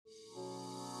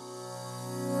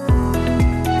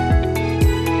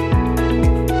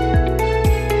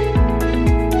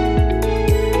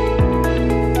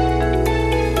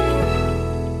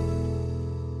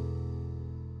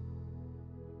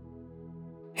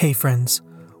Hey friends,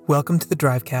 welcome to the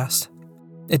Drivecast,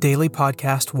 a daily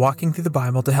podcast walking through the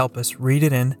Bible to help us read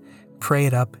it in, pray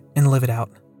it up, and live it out.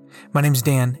 My name's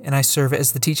Dan, and I serve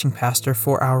as the teaching pastor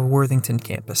for our Worthington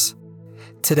campus.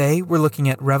 Today, we're looking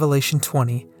at Revelation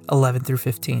 20, 11 through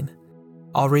 15.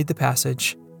 I'll read the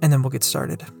passage, and then we'll get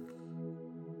started.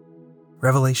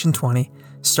 Revelation 20,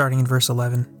 starting in verse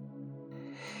 11.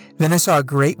 Then I saw a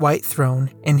great white throne,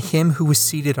 and him who was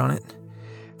seated on it.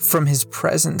 From his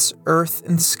presence, earth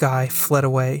and the sky fled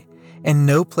away, and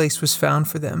no place was found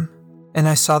for them. And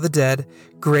I saw the dead,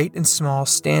 great and small,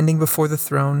 standing before the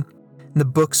throne, and the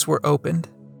books were opened.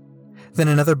 Then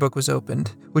another book was opened,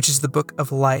 which is the book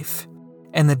of life.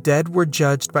 And the dead were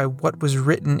judged by what was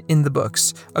written in the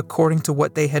books, according to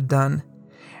what they had done.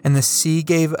 And the sea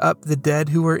gave up the dead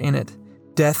who were in it.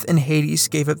 Death and Hades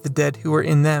gave up the dead who were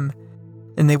in them.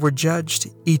 And they were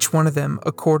judged, each one of them,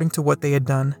 according to what they had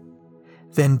done.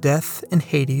 Then death and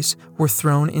Hades were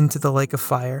thrown into the lake of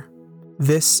fire.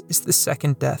 This is the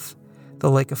second death,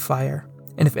 the lake of fire.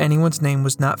 And if anyone's name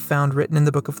was not found written in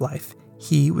the book of life,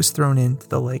 he was thrown into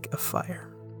the lake of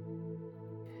fire.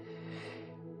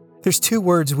 There's two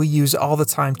words we use all the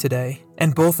time today,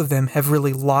 and both of them have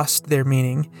really lost their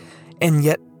meaning. And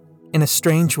yet, in a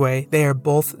strange way, they are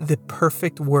both the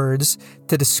perfect words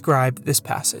to describe this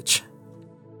passage.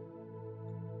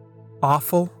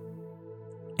 Awful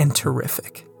and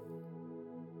terrific.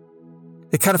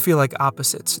 They kind of feel like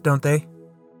opposites, don't they?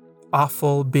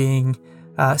 Awful being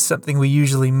something we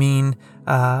usually mean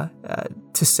to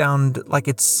sound like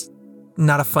it's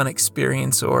not a fun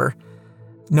experience, or,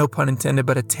 no pun intended,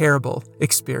 but a terrible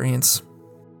experience.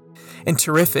 And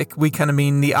terrific, we kind of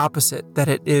mean the opposite, that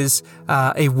it is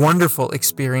a wonderful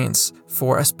experience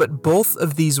for us. But both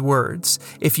of these words,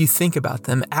 if you think about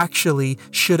them, actually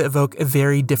should evoke a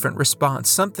very different response.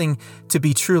 Something to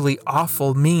be truly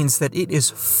awful means that it is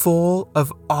full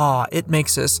of awe. It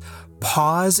makes us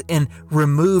pause and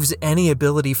removes any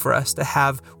ability for us to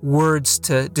have words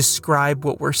to describe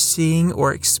what we're seeing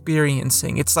or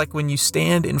experiencing. It's like when you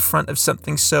stand in front of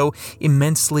something so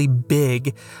immensely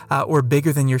big or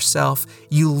bigger than yourself,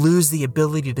 you lose the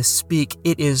ability to speak.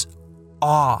 It is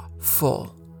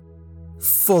awful,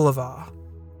 full of awe.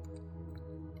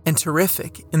 And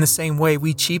terrific, in the same way,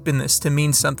 we cheapen this to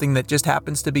mean something that just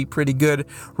happens to be pretty good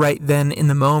right then in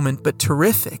the moment. But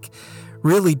terrific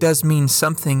really does mean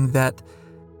something that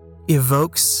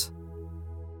evokes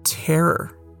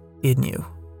terror in you.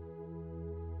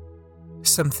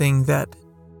 Something that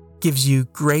gives you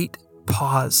great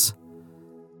pause.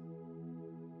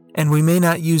 And we may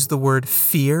not use the word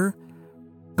fear,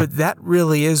 but that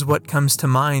really is what comes to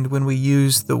mind when we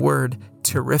use the word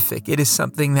terrific. It is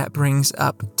something that brings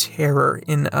up terror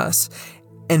in us.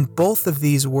 And both of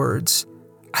these words,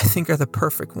 I think, are the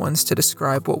perfect ones to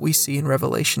describe what we see in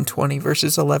Revelation 20,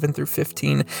 verses 11 through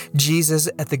 15, Jesus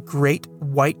at the great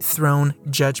white throne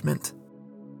judgment.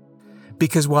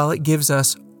 Because while it gives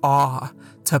us awe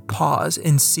to pause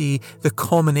and see the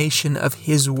culmination of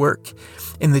his work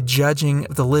in the judging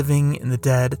of the living and the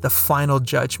dead, the final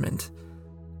judgment,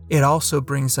 it also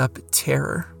brings up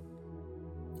terror.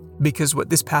 Because what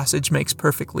this passage makes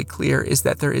perfectly clear is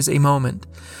that there is a moment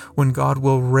when God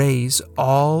will raise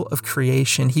all of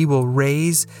creation. He will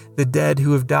raise the dead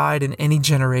who have died in any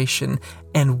generation,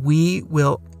 and we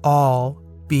will all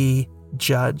be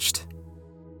judged.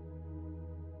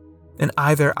 And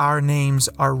either our names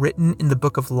are written in the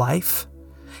book of life,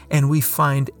 and we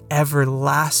find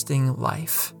everlasting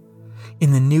life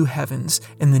in the new heavens,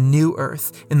 in the new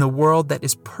earth, in the world that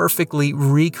is perfectly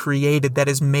recreated, that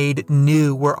is made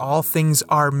new, where all things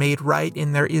are made right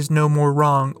and there is no more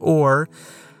wrong, or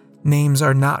names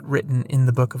are not written in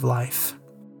the book of life.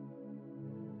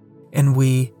 And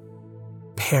we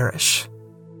perish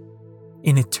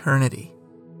in eternity.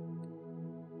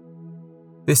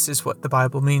 This is what the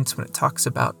Bible means when it talks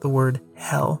about the word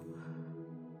hell.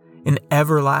 An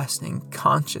everlasting,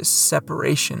 conscious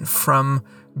separation from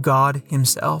God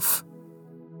himself,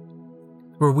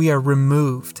 where we are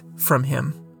removed from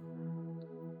him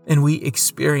and we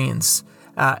experience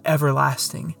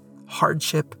everlasting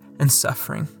hardship and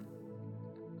suffering.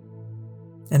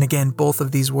 And again, both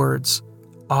of these words,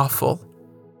 awful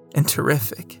and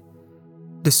terrific,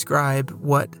 describe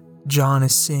what John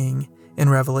is seeing in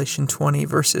Revelation 20,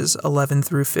 verses 11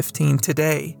 through 15.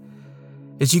 Today,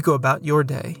 as you go about your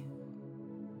day,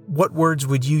 what words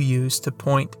would you use to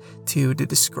point to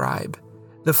describe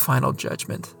the final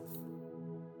judgment?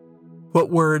 What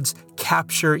words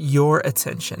capture your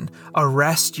attention,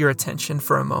 arrest your attention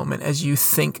for a moment as you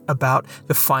think about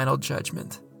the final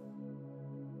judgment?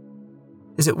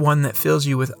 Is it one that fills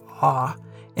you with awe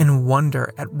and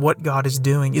wonder at what God is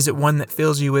doing? Is it one that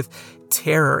fills you with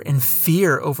terror and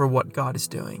fear over what God is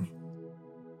doing?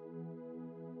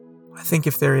 I think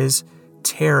if there is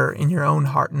terror in your own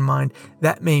heart and mind,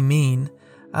 that may mean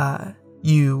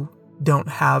you don't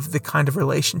have the kind of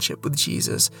relationship with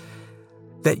Jesus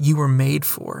that you were made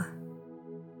for.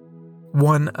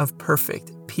 One of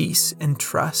perfect peace and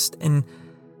trust and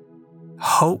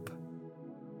hope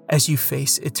as you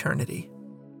face eternity.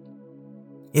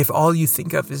 If all you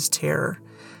think of is terror,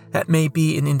 that may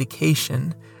be an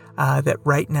indication that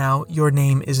right now your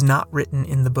name is not written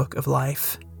in the book of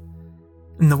life.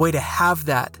 And the way to have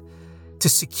that, to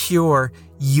secure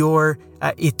your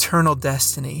eternal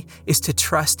destiny, is to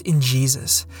trust in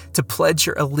Jesus, to pledge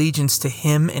your allegiance to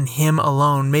Him and Him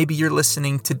alone. Maybe you're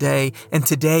listening today, and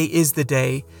today is the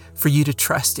day for you to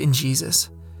trust in Jesus,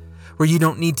 where you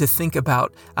don't need to think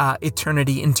about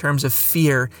eternity in terms of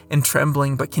fear and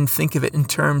trembling, but can think of it in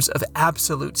terms of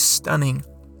absolute stunning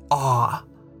awe.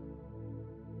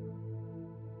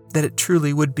 That it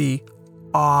truly would be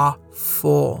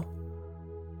awful.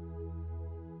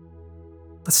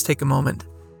 Let's take a moment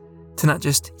to not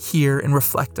just hear and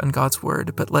reflect on God's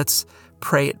word, but let's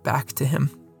pray it back to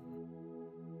Him.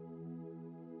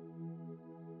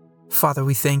 Father,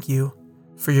 we thank you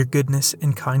for your goodness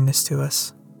and kindness to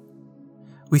us.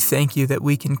 We thank you that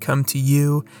we can come to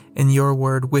you and your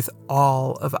word with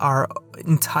all of our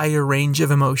entire range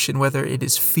of emotion, whether it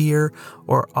is fear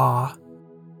or awe.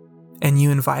 And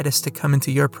you invite us to come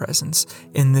into your presence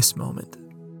in this moment.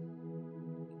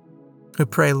 We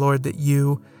pray, Lord, that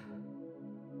you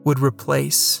would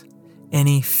replace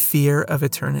any fear of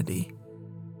eternity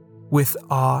with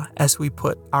awe as we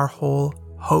put our whole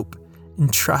hope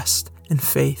and trust and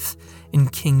faith in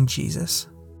King Jesus.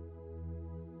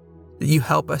 That you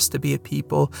help us to be a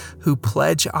people who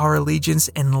pledge our allegiance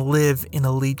and live in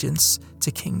allegiance to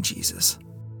King Jesus.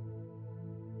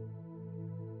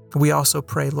 We also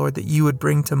pray, Lord, that you would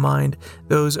bring to mind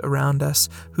those around us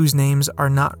whose names are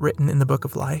not written in the book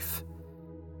of life,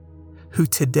 who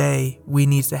today we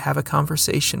need to have a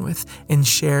conversation with and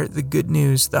share the good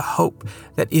news, the hope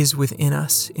that is within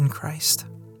us in Christ.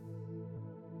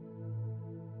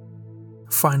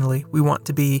 Finally, we want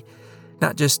to be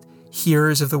not just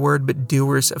hearers of the word, but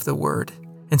doers of the word.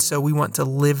 And so we want to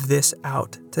live this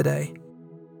out today.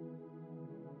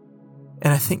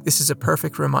 And I think this is a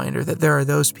perfect reminder that there are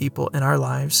those people in our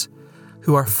lives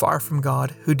who are far from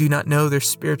God, who do not know their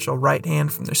spiritual right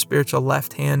hand from their spiritual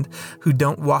left hand, who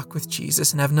don't walk with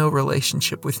Jesus and have no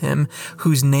relationship with Him,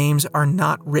 whose names are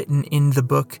not written in the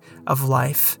book of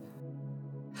life.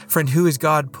 Friend, who has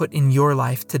God put in your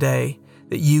life today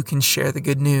that you can share the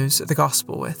good news of the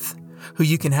gospel with? Who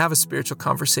you can have a spiritual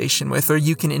conversation with, or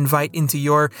you can invite into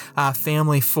your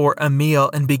family for a meal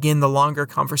and begin the longer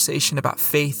conversation about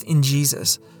faith in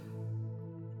Jesus.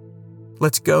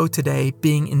 Let's go today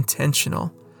being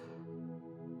intentional,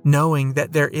 knowing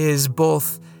that there is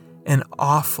both an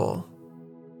awful,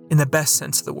 in the best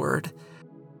sense of the word,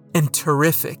 and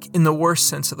terrific, in the worst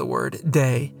sense of the word,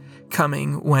 day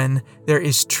coming when there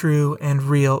is true and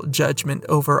real judgment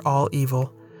over all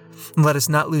evil. And let us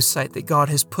not lose sight that God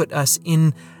has put us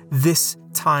in this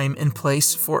time and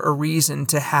place for a reason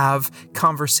to have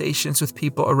conversations with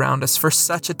people around us for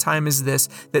such a time as this,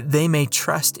 that they may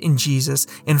trust in Jesus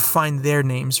and find their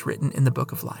names written in the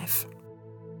book of life.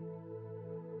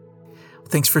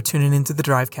 Thanks for tuning into the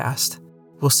Drivecast.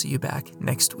 We'll see you back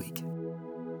next week.